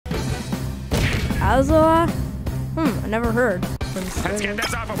Azula? I never heard. Let's get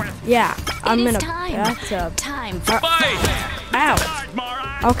this over with. Yeah, I'm in a time. bathtub. Time for Fight! Ow. Hard,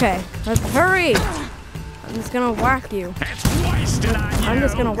 moron. Okay, let's hurry. I'm just gonna whack you. It's wasted on you. I'm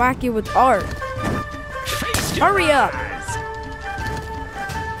just gonna whack you with art. Face your Hurry up. eyes.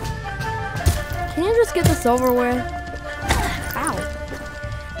 Can you just get this over with? Ow.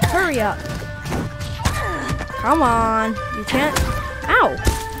 Hurry up. Come on. You can't. Ow.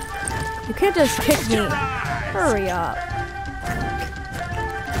 You can't just kick me. Hurry up.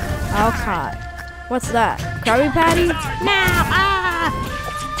 Okay. What's that? Krabby Patty? Now! Ah!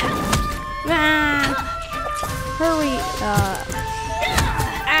 Ah! Hurry up.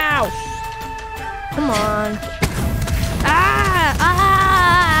 Ow! Come on. Ah!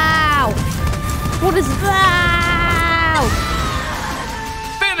 Ow! What is that?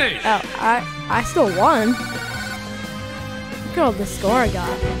 Finish. Oh, I still won. Look at all the score I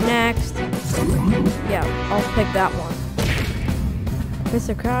got. Next. Yeah, I'll pick that one.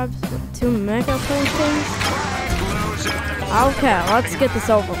 Mr. Krabs with 2 Mecha-Planktons. Okay, let's get this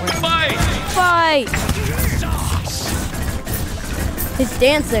over with. Fight. Fight! He's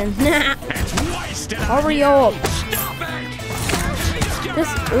dancing. It's wasted on Hurry you. up. Stop it.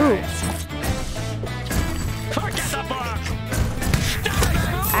 Just, ooh. Forget the book.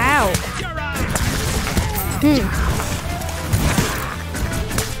 Ow. Your eyes.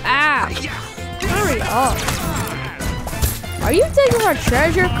 Ow. Hurry up. Are you taking our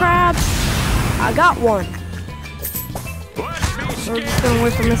treasure, Krabs? I got one. We're just gonna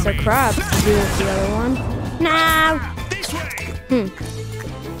wait for Mr. Krabs to do the other one. No! This way.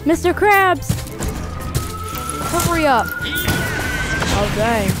 Mr. Krabs! Hurry up. Oh,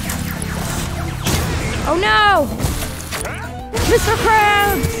 dang. Oh, no! Mr.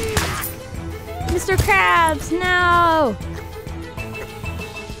 Krabs! Mr. Krabs, no!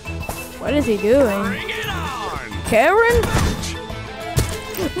 What is he doing? Bring it on. Karen?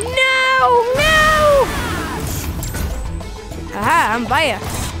 No! No! Aha, I'm back.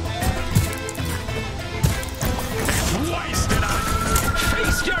 Wasted on.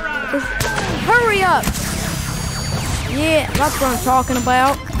 Face your eyes. Hurry up! Yeah, that's what I'm talking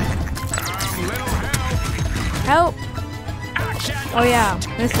about. Little Help! help. Action. Oh yeah,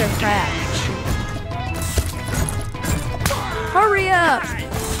 Mr. Krabs. Hurry up!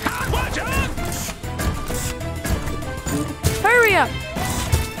 Watch out. Hurry up!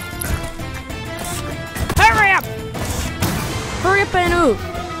 Hurry up! Hurry up and move!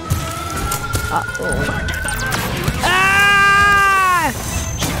 Uh-oh. Ah!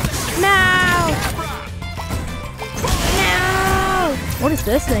 No! No! What does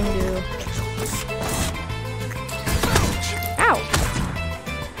this thing do? Ow!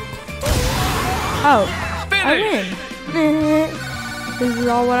 Oh, I win. This is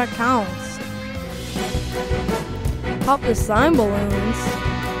all what counts. Pop the slime balloons.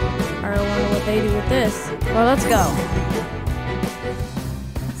 I wonder what they do with this. Well, let's go.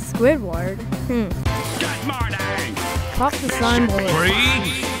 Squidward. Good morning. Pop the slime balloon.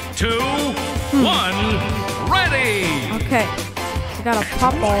 3, 2, 1, ready. Okay. I gotta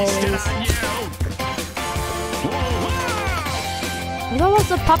pop all these. I'm supposed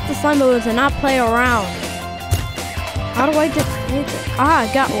to pop the slime balloons and not play around. How do I defeat it? Ah,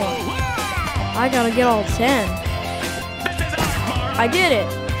 I got one. I gotta get all 10. I did it.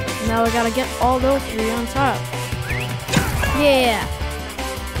 Now I gotta get all those 3 on top. Yeah.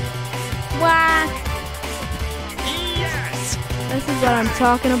 What? Yes. This is what I'm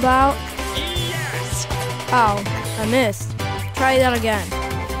talking about. Yes. Oh, I missed. Try that again.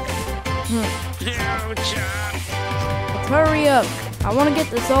 Let's hurry up. I want to get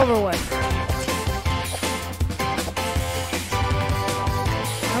this over with.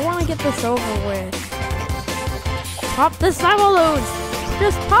 I want to get this over with. Pop the slime balloons.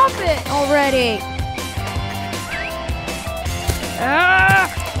 Just pop it already. Ah!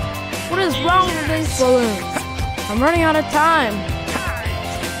 What is wrong with these balloons? I'm running out of time.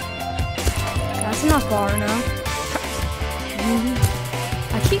 That's not far enough.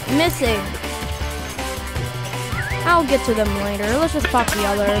 I keep missing. I'll get to them later. Let's just pop the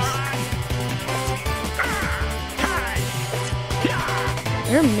others.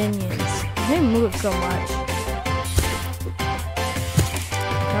 They're minions. They move so much.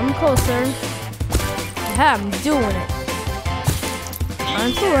 Come closer. Yeah, I'm doing it.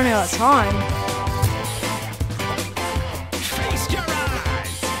 I'm still running out of time.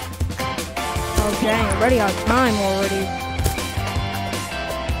 Oh dang, I'm running out of time already.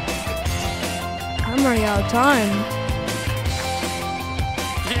 I'm running out of time.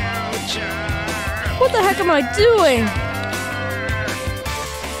 What the heck am I doing?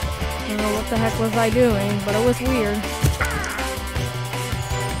 I don't know what the heck was I doing? But it was weird.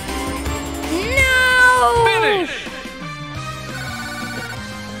 No! Finish!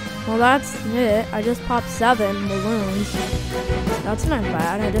 Well, that's it. I just popped 7 balloons. That's not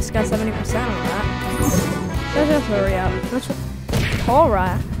bad. I just got 70% on that. Let's just hurry up.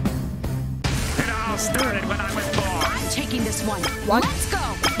 Alright. It all started when I was born. I'm taking this one. What? Let's go.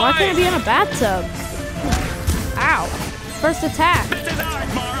 Why can't it be in a bathtub? Ow. First attack. This is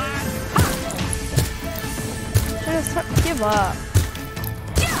ours, moron. Just give up.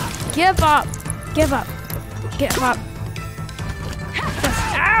 Give up. Give up. Give up.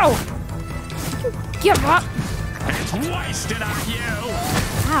 Just, ow. Give up. It's wasted on you.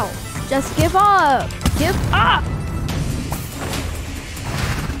 Ow. Just give up. Give up.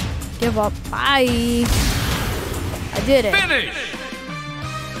 Give up. Bye. I did it. Finish!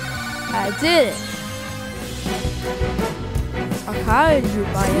 I did it. A kaiju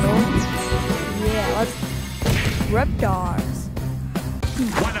battle. Yeah, let's Reptars.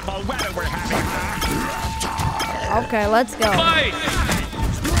 Wonderful weather we're having, huh? Okay, let's go. Fight!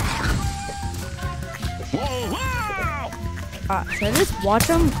 Whoa, wow! Should I just watch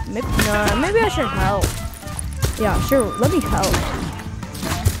them? Maybe, no, maybe I should help. Yeah, sure. Let me help.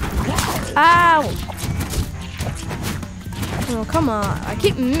 Ow! Oh, come on. I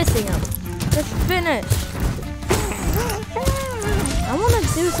keep missing them. Just finish. I want to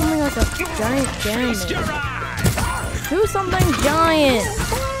do something like a giant Feast your damage. eyes! Do something giant.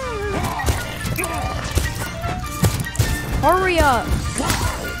 Hurry up.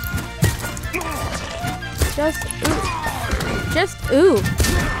 Just ooh.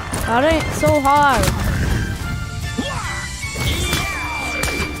 That ain't so hard.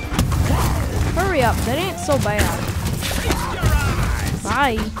 Hurry up. That ain't so bad.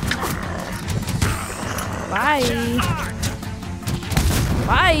 Bye. Bye.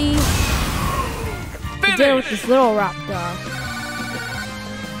 Bye. To deal with this little raptor.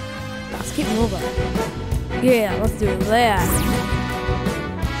 Let's keep moving. Yeah, let's do that.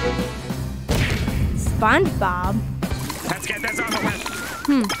 SpongeBob. Let's get this over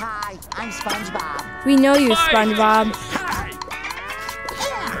with. Hi, I'm SpongeBob. We know you, SpongeBob.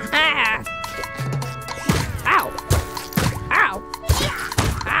 Hey! Ah! Ow! Ow!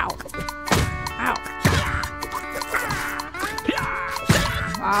 Ow! Ow!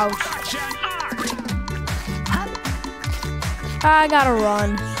 Ouch. Action arc! I gotta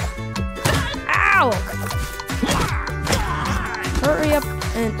run. Ow! Hurry up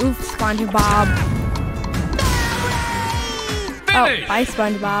and oof, SpongeBob. Oh, Finish! bye,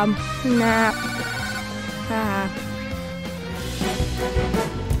 SpongeBob. Nah. Haha.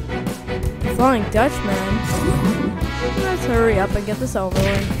 Flying Dutchman. Let's hurry up and get this over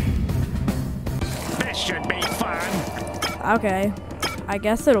with. This should be fun. Okay. I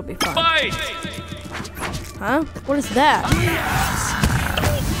guess it'll be fun. Fight! Huh? What is that?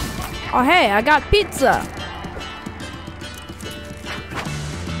 Oh, hey, I got pizza.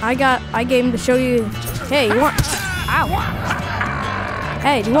 I came to show you. Hey, you want? Ow.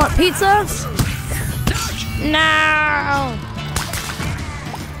 Hey, do you want pizza? No.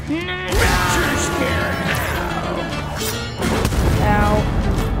 No. Ow.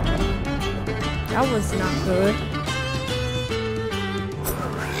 That was not good.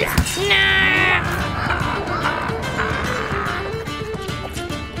 No.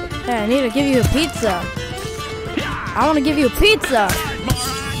 Hey, I need to give you a pizza. I want to give you a pizza.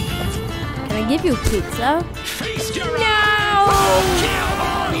 Can I give you pizza? Feast your No!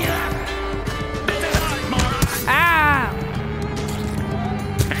 Ah!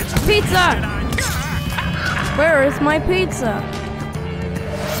 Pizza! Where is my pizza?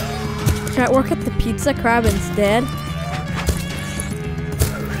 Should I work at the pizza crab instead?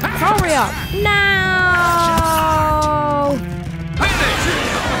 Hurry up! No!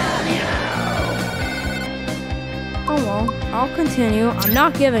 Oh well, I'll continue. I'm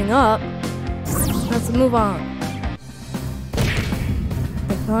not giving up. Let's move on.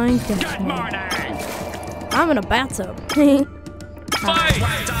 Defying Good Dutchman. morning! I'm in a bathtub. Fight!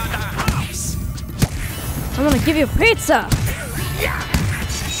 Where's on the house? I'm gonna give you pizza.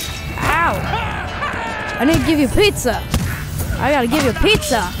 Ow! I need to give you pizza. I gotta give you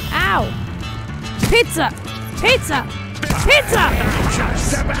pizza. Ow! Pizza! Pizza! Pizza!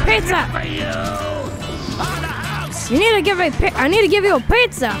 Pizza! On the house! You need to give me. I need to give you a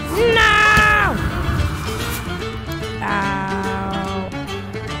pizza. No! Ow!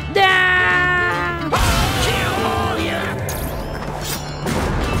 Down!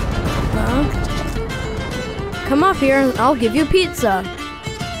 Huh? Come up here and I'll give you pizza.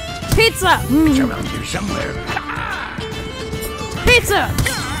 Pizza! Around here somewhere. Pizza!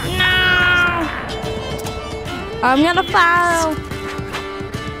 No! I'm gonna fall.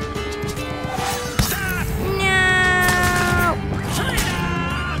 No.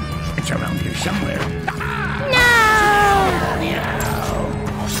 It's around here somewhere. No.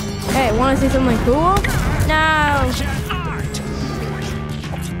 Hey, wanna see something cool? No.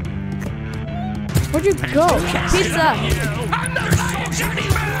 Where'd you go? Pizza.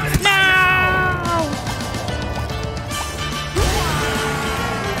 No.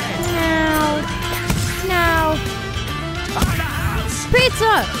 No.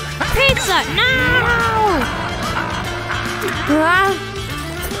 Pizza! Pizza! No!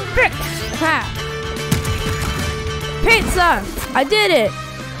 Pizza! I did it!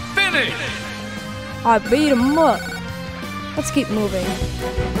 Finish! I beat him up. Let's keep moving.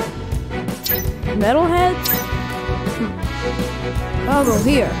 Metalheads? I'll go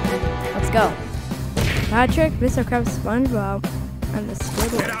here. Let's go. Patrick, Mr. Krabs, SpongeBob, and the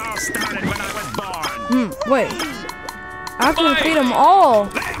Squidward. It all started when I was born. Wait. I have to defeat them all.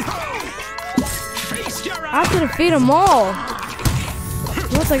 I have to defeat them all.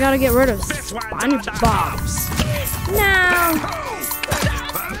 Plus, I gotta get rid of SpongeBob. No.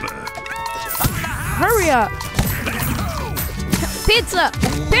 Hurry up. Pizza.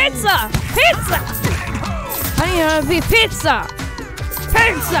 Pizza. Pizza. I need to be pizza.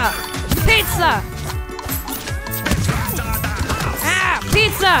 Pizza. Pizza. Ah,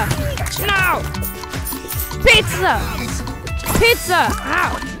 pizza. No. Pizza. Pizza.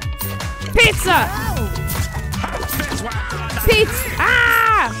 Ow. Pizza. Pizza.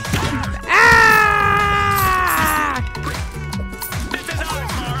 Ah. Ah.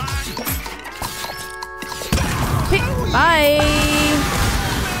 Bye.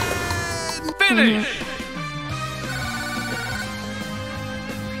 Finish!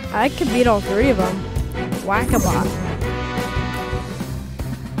 I could beat all three of them. Whack-a-bot.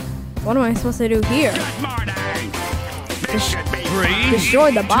 What am I supposed to do here? Good morning! This should be 3,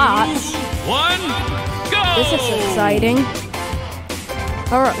 Destroy the bots. 1, go! This is exciting.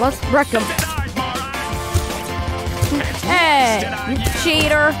 Alright, let's wreck them. Hey, you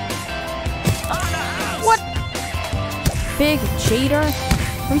cheater. What? Big cheater.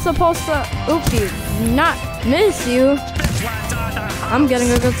 I'm supposed to oop you, not miss you. I'm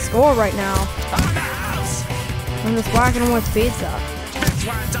getting a good score right now. I'm just whacking him with pizza.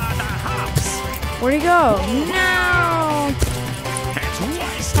 Where'd he go? No!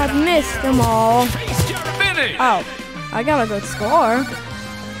 I've missed them all. Oh, I got a good score.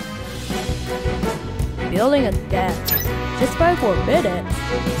 Building a deck. Just by forbid it.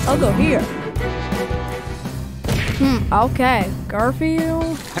 I'll go here. Okay.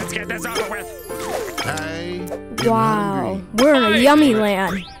 Garfield. Let's get this over with. Wow. We're in a yummy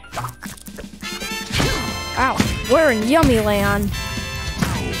land. Ow. We're in yummy land.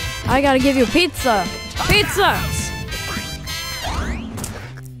 I gotta give you pizza. Pizza.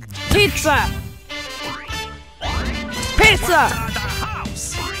 Pizza. Pizza.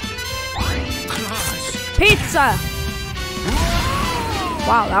 Pizza.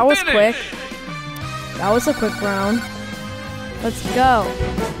 Wow, that was quick. That was a quick round. Let's go.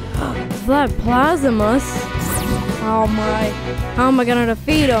 That Plasmus. Oh my. How am I gonna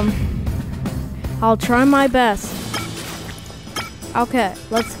defeat him? I'll try my best. Okay,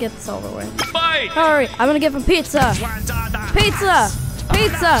 let's get this over with. Hurry, I'm gonna give him pizza. Pizza!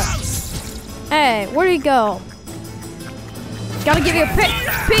 Pizza! Hey, where'd he go? Gotta give you a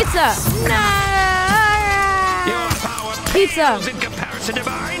pizza! No! Pizza!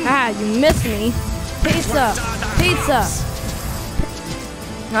 Ah, you missed me. Pizza! Pizza!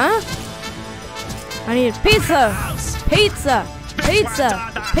 Huh? I need pizza! Pizza!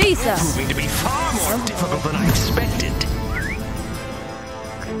 Pizza! Pizza! Proving to be far more difficult than I expected.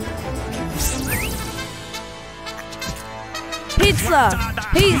 Pizza!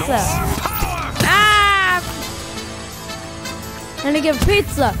 Pizza! Ah! I need to give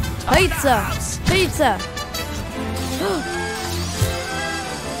pizza! Pizza! Pizza!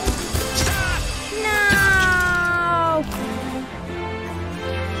 No!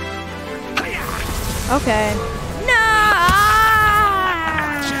 Okay. No!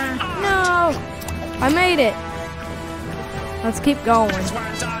 No! I made it. Let's keep going.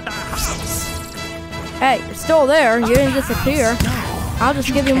 Hey, you're still there. You didn't disappear. I'll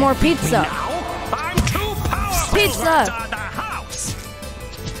just give you more pizza. Pizza!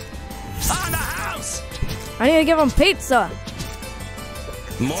 I need to give him pizza.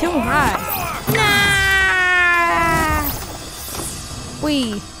 It's too high. Nah!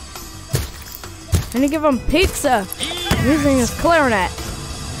 Wee. I need to give him pizza. Using his clarinet.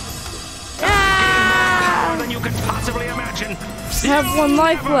 Ah! Than you could possibly imagine. I have one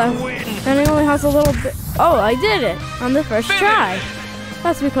life left. And it only has a little bit. Oh, I did it on the first try.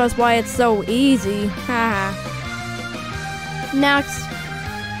 That's because why it's so easy. Haha. Next.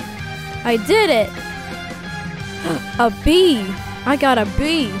 I did it. A B. I got a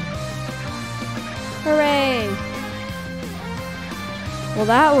B. Hooray. Well,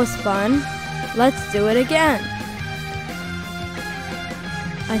 that was fun. Let's do it again.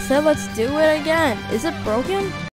 I said let's do it again. Is it broken?